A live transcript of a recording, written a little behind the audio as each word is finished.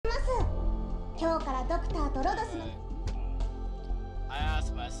ドクターとロドスの I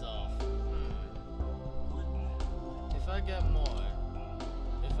ask myself, if I get more,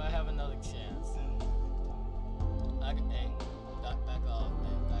 if I have another chance, hey, back off,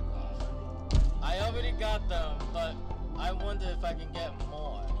 man, back off. I already got them, but I wonder if I can get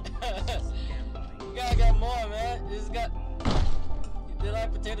more. You gotta get more, man. You just got. They're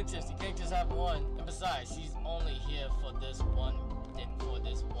like potato chips. You can't just have one. And besides, she's only here for this one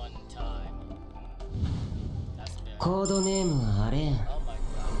time. That's fair. コードネームはアレーン。 Oh my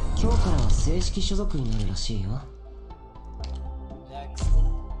god. 今日からは正式所属になるらしいよ。Next.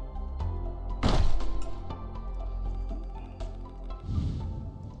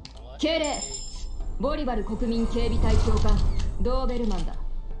 敬礼。ボリバル国民警備隊長官ドーベルマンだ。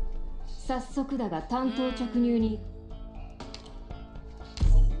早速だが担当着入に。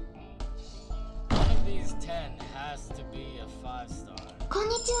One of these 10 has to be a 5-star. こん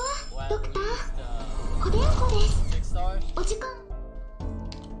にちは、ドクター。 ー。コデンコです。 6-star? お時間。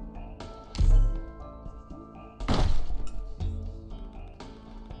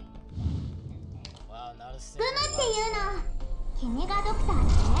Wow, not a ブ single ムっていう 5-star. の。君がドクターだ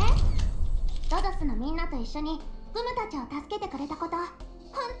ね。ロドスのみんなと一緒にブムたちを助けてくれたこと、本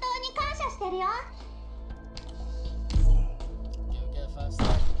当に感謝してるよ。You get a 5-star?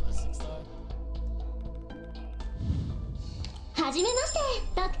 A 6-star? はじめまして、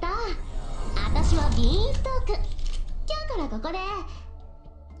ドクター。私はビーンストーク。今日からここで。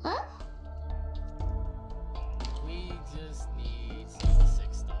We just need some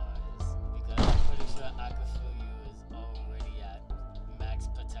 6-stars because I'm pretty sure Akafu is already at max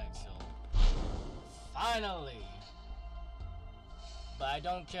potential. Finally! But I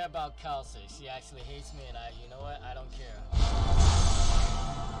don't care about Kelsey. She actually hates me and you know what? I don't care.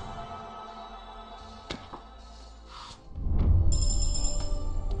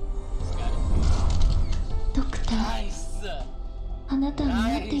 Skadi, please. ドクター、 Nice! あなたに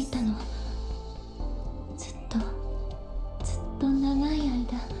待っていたの。ずっと長い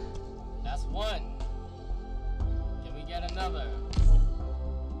間。That's one. Can we get another?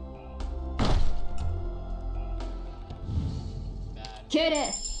 敬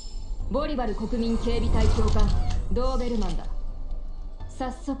礼。ボリバル国民警備隊長官ドーベルマンだ。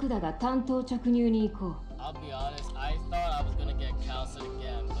早速だが担当着入に行こう。 I'll be honest, I thought I was gonna get Calcid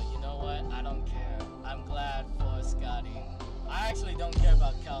again, but you know what? I don't care. I'm glad for Skadi. I actually don't care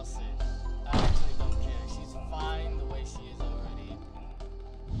about Calcid. I actually don't care. She's fine the way she is already.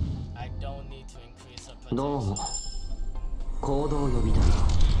 I don't need to increase her どうも potential. 行動予備隊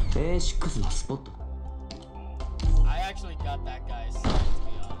A6 のスポット。 I actually got that guy's skin, to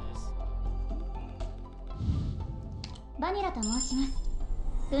be honest. バニラと申します。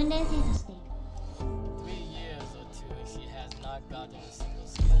訓練生としている。 3 years or 2 and she has not gotten a single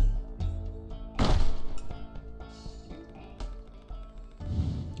skin.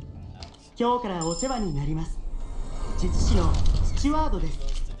 今日からお世話になります。術師のスチュワードです。 Goes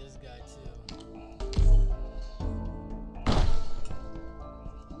to this guy too.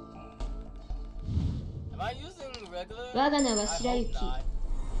 Am I using regular? 我が名 I は白 hope 雪。 not.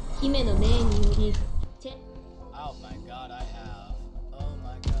 姫の命によりチェ Oh my god, I have. Oh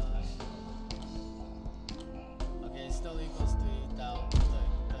my gosh. Okay, it still equals 30,000.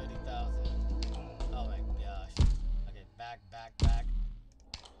 Oh my gosh. Okay, back.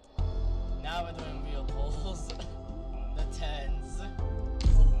 Now we're doing real polls. The 10s.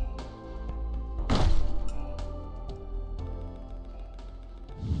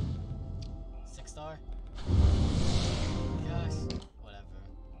 Six-star? Gosh, whatever.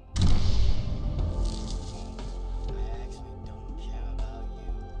 I actually don't care about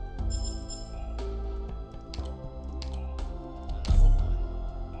you. Another one.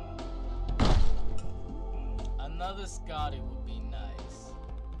 Another Skadi would be nice.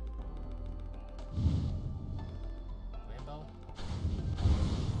 Rainbow?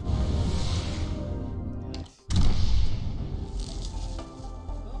 Gosh.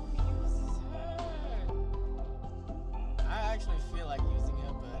 Who uses her? I actually feel like using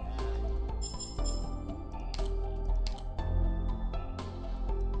her, but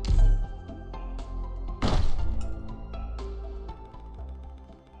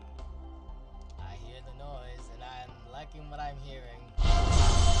I hear the noise and I'm liking what I'm hearing. At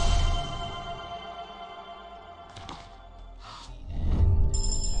the end.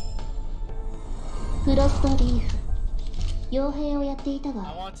 フロストリーフ。傭兵をやっていた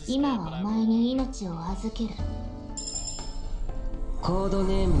が、今はお前に命を預ける。コード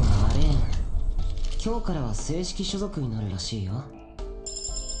ネームはアレーン。今日からは正式所属になるらしいよ。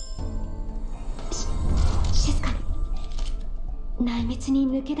静かに。内密に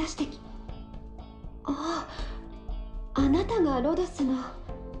抜け出してき。あ、あなたがロドスの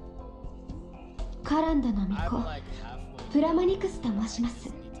カランダの巫 I'm 女 like halfway. プラマニクスと申します。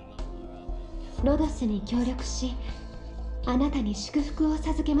 Need to level her up. ロドスに協力し、あなたに祝福を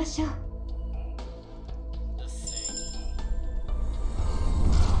授けましょう。 Just say.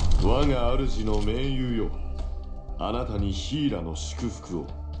 我が主の盟友よ、あなたにヒーラの祝福を。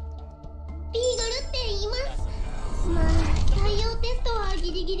リーガルって言います。まあ採用テストは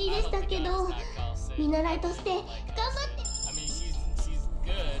ギリギリでしたけど、見習いとして頑張って。 I mean, she's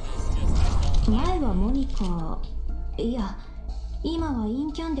good. It's just I don't. 前はモニカ、いや今はイ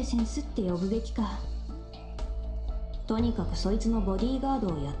ンキャンデセンスって呼ぶべきか。とにかくそいつのボディーガー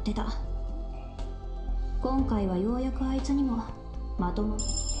ドをやってた。今回はようやくあいつにもまともに。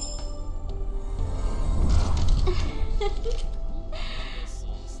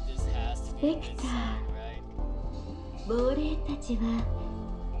 This has to be レクター、 right? 亡霊たちは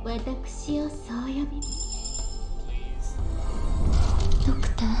私をそう呼びます。 Please. ドク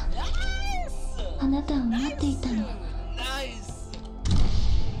ター、 Nice. あなたを待っていたの。 Nice.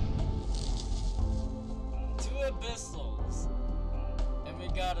 Two abyssals, and we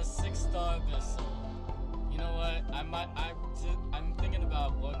got a 6-star abyssal. You know what? I'm thinking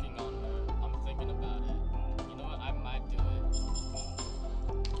about working on her. I'm thinking about it. You know what? I might do it.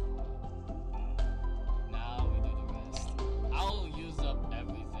 Now we do the rest. I'll use up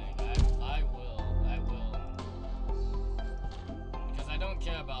everything. I will. Because I don't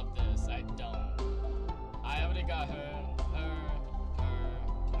care about this. I don't. I already got her,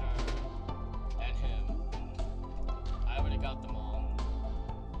 and him. I already got them all.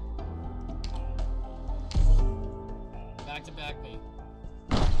 Back to back me.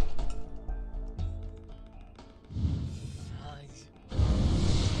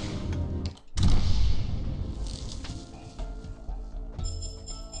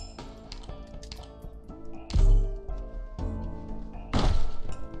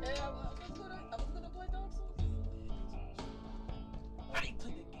 Hey, I was gonna play Dark Souls. I didn't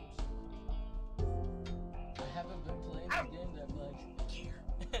play that game. I haven't been playing the game that much. Care.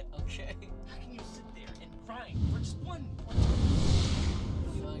 Okay. How can you sit there and grind for just one?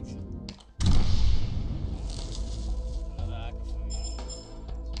 Really likes it. Another hacker for you.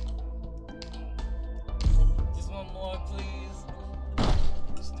 Just one more, please.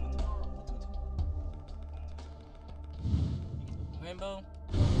 Just do it tomorrow. We'll do it tomorrow. Rainbow.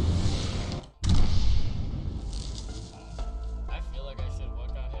 I feel like I should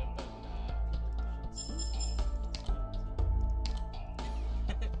work on him, but nah.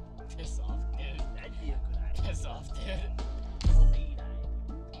 Piss off, dude. That'd be a good idea. Piss off, dude. Great idea.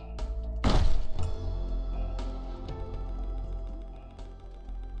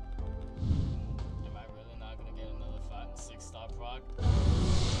 Am I really not gonna get another 6-star proc? Am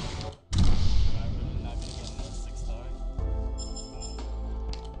I really not gonna get another 6-star?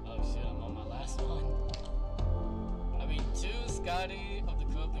 Oh shit, I'm on my last one. I mean, 2 Skadi of the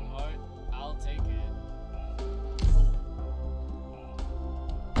Corrupting Heart, I'll take it.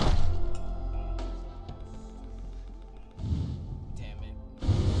 Damn it.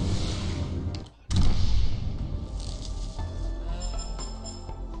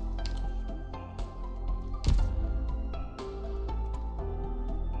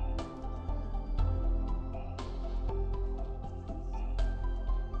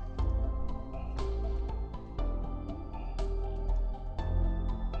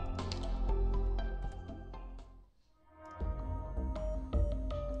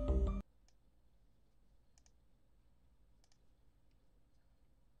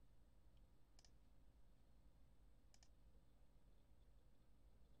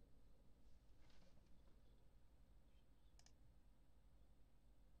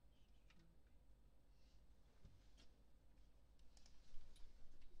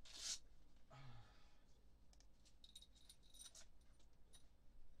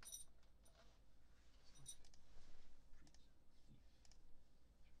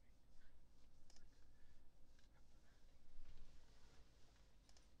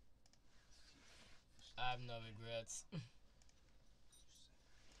 I have no regrets.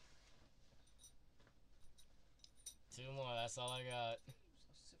 2 more, that's all I got.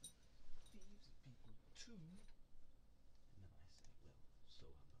 Thieves people too. And then I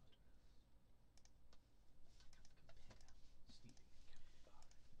say, well, so are murderers. I can't compare stealing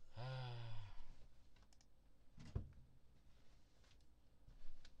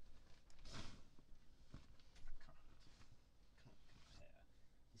and can't compare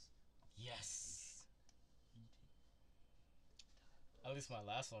this Yes. eating. At least my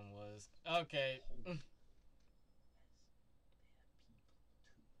last one was. Okay.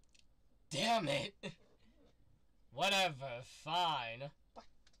 damn it! Whatever, fine. But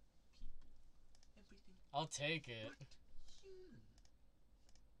everything I'll take it. but human.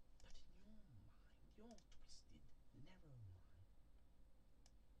 But in your mind, you're twisted. Never mind.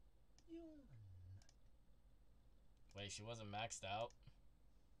 You're a nut. Wait, she wasn't maxed out?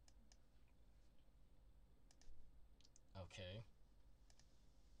 Okay.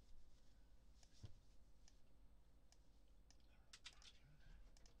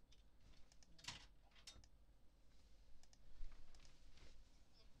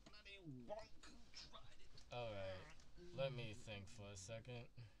 Bloody wonk who tried it. Alright. Let me think for a second.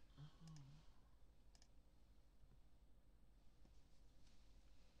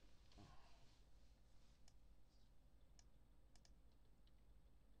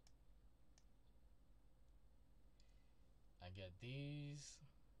 I get these.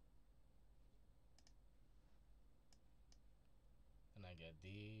 And I get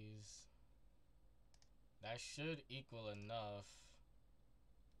these. That should equal enough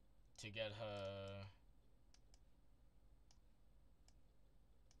to get her.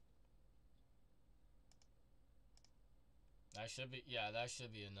 That should be, yeah, that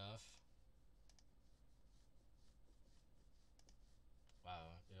should be enough.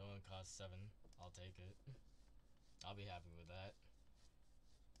 Wow, it only costs 7. I'll take it. I'll be happy with that.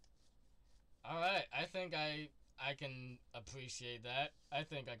 Alright, I think I can appreciate that. I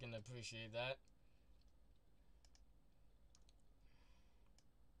think I can appreciate that.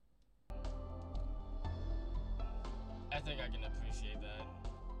 I think I can appreciate that.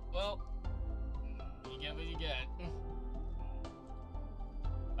 Well, you get what you get.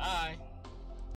 Bye.